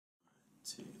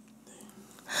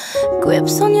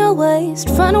Grips on your waist,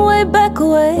 front away, back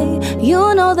away.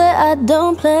 You know that I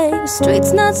don't play.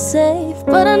 Streets not safe,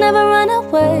 but I never run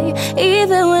away,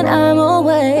 even when I'm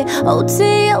away.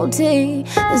 OT, OT,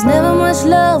 there's never much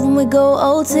love when we go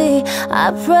OT.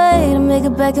 I pray to make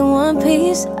it back in one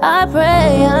piece. I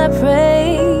pray, I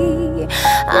pray.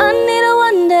 I need a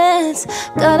one dance,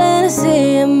 got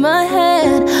Hennessy in my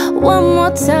hand. One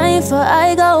more time before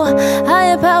I go.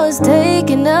 Higher powers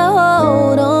taking a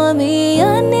hold on me.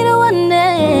 I need a one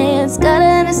dance, got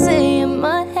Hennessy in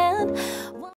my hand.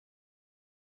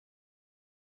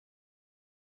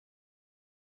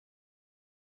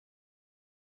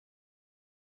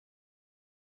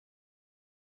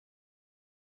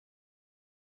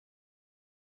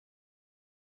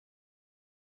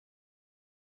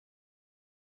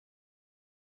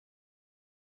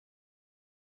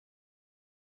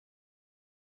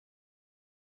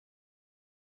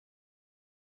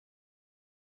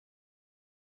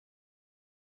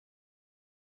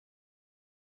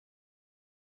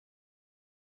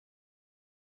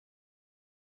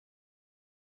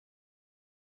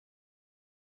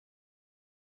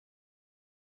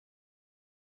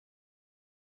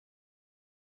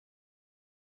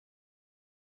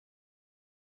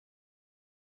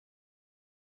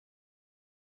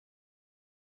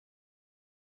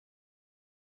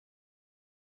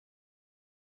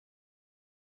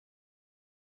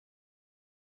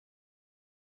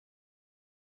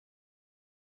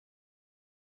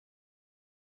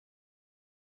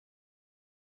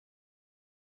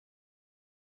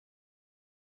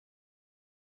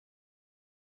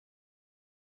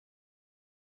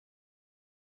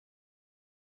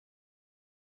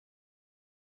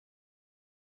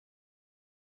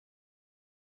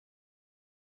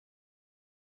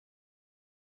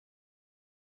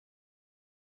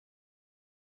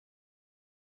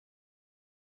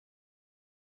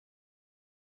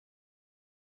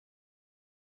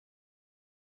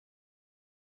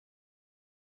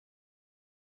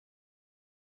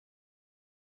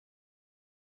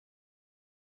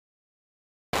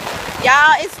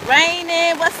 Y'all, it's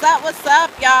raining. What's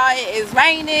up, y'all? It is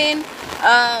raining.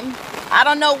 I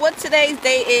don't know what today's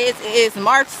day is. It is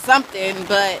March something,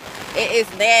 but it is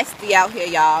nasty out here,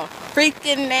 y'all.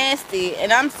 Freaking nasty.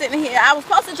 And I'm sitting here. I was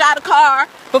supposed to drive the car,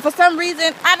 but for some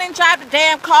reason I didn't drive the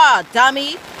damn car,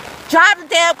 dummy. Drive the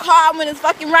damn car when it's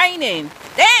fucking raining.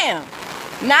 Damn.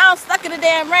 Now I'm stuck in the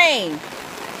damn rain.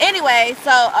 Anyway,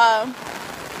 so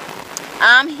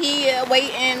I'm here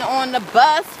waiting on the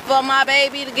bus for my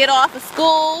baby to get off of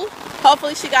school.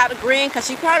 Hopefully she got a green, because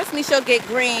she promised me she'll get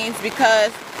greens,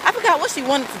 because I forgot what she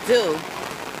wanted to do.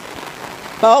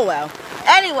 Oh well.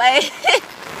 Anyway,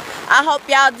 I hope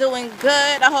y'all doing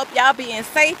good. I hope y'all being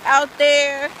safe out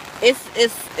there. It's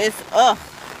oh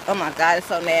my god, it's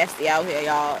so nasty out here,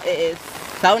 y'all. It is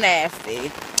so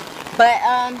nasty. But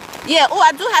yeah, oh,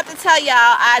 I do have to tell y'all,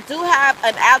 I do have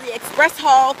an AliExpress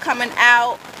haul coming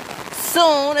out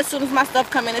soon. As soon as my stuff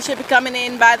come in, it should be coming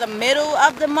in by the middle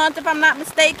of the month, if I'm not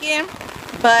mistaken.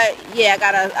 But yeah,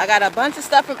 I got a bunch of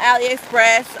stuff from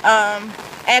AliExpress,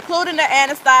 including the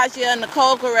Anastasia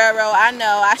Nicole Guerrero. I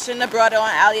know I shouldn't have brought it on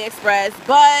AliExpress,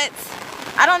 but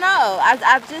I don't know.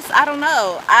 I don't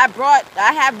know.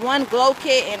 I have one glow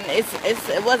kit and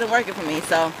it wasn't working for me,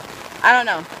 so I don't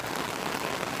know.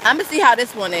 I'm gonna see how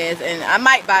this one is, and I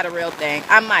might buy the real thing.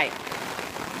 I might.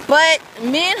 But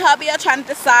me and hubby are trying to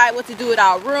decide what to do with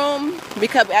our room,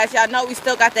 because as y'all know, we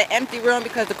still got the empty room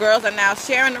because the girls are now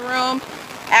sharing the room.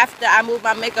 After I moved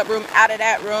my makeup room out of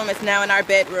that room, it's now in our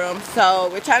bedroom. So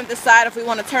we're trying to decide if we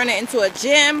want to turn it into a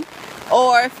gym,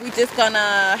 or if we just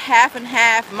gonna half and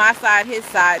half, my side, his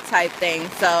side type thing.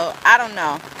 So I don't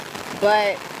know.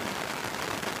 But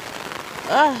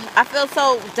I feel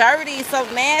so dirty, so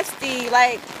nasty.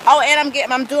 Like, oh, and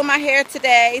I'm doing my hair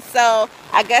today, so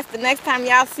I guess the next time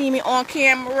y'all see me on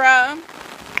camera,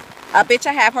 bitch,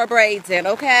 I have her braids in,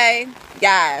 okay,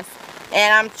 guys.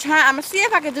 And I'm gonna see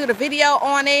if I can do the video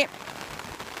on it.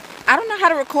 I don't know how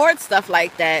to record stuff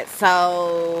like that,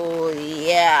 so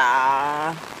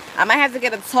yeah, I might have to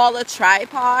get a taller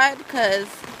tripod, because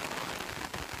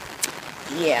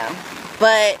yeah.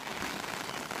 But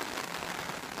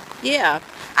yeah,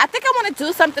 I think I want to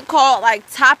do something called like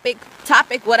topic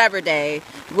whatever day,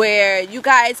 where you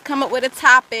guys come up with a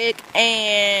topic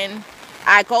and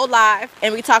I go live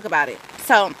and we talk about it.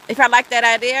 So if I like that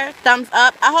idea, thumbs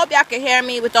up. I hope y'all can hear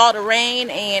me with all the rain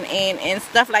and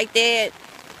stuff like that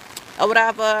or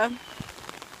whatever.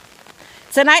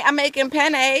 Tonight I'm making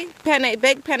baked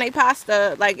penne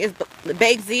pasta, like it's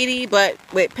baked ziti but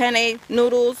with penne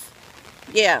noodles.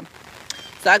 Yeah.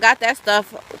 So I got that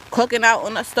stuff cooking out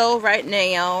on the stove right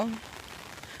now.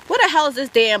 Where the hell is this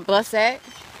damn bus at?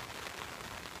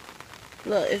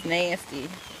 Look, it's nasty.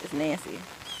 It's nasty.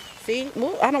 See?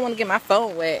 Ooh, I don't want to get my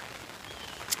phone wet.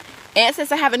 And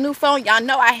since I have a new phone, y'all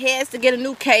know I had to get a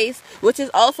new case, which is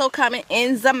also coming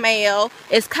in the mail.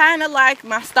 It's kind of like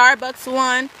my Starbucks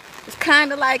one. It's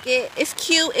kind of like it. It's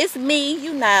cute. It's me,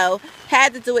 you know.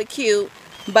 Had to do it cute.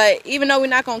 But even though we're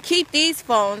not going to keep these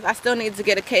phones, I still need to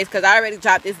get a case because I already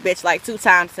dropped this bitch like 2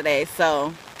 times today.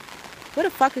 So, where the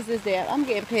fuck is this there? I'm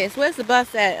getting pissed. Where's the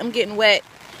bus at? I'm getting wet.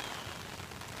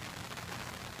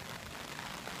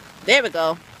 There we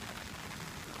go.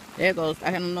 There goes.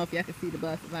 I don't know if y'all can see the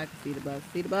bus. If I can see the bus.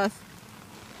 See the bus?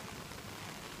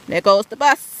 There goes the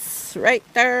bus. Right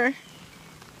there.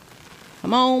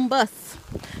 Come on, bus.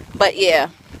 But yeah.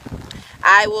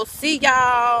 I will see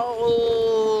y'all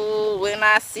when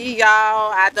I see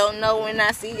y'all. I don't know when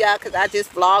I see y'all because I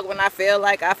just vlog when I feel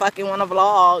like I fucking want to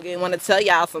vlog and want to tell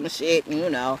y'all some shit, you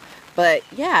know. But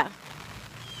yeah.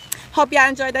 Hope y'all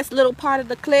enjoyed this little part of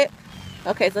the clip.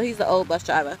 Okay, so he's the old bus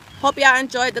driver. Hope y'all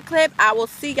enjoyed the clip. I will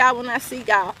see y'all when I see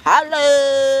y'all.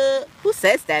 Holla! Who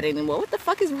says that anymore? What the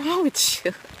fuck is wrong with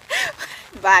you?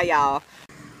 Bye, y'all.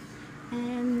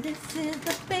 And this is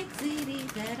the fake CD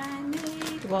that I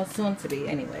need. Well, soon to be,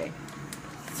 anyway.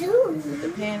 Soon? With the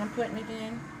pen, I'm putting it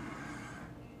in.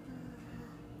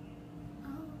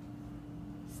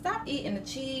 Stop eating the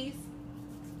cheese.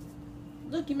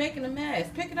 Look, you're making a mess.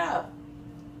 Pick it up.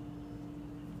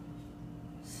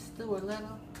 Still a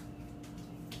little.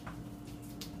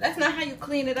 That's not how you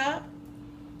clean it up.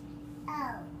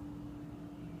 Oh.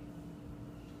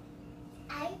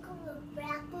 Are you gonna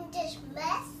wrap this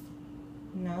mess?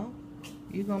 No.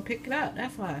 You're gonna pick it up.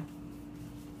 That's why.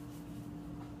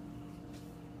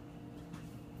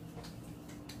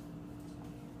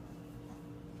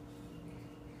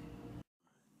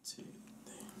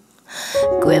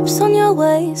 Grips on your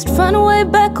waist, front away,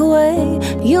 back away.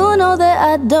 You know that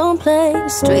I don't play. The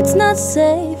street's not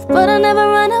safe, but I never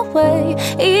run away,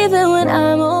 even when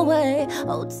I'm away.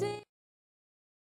 OT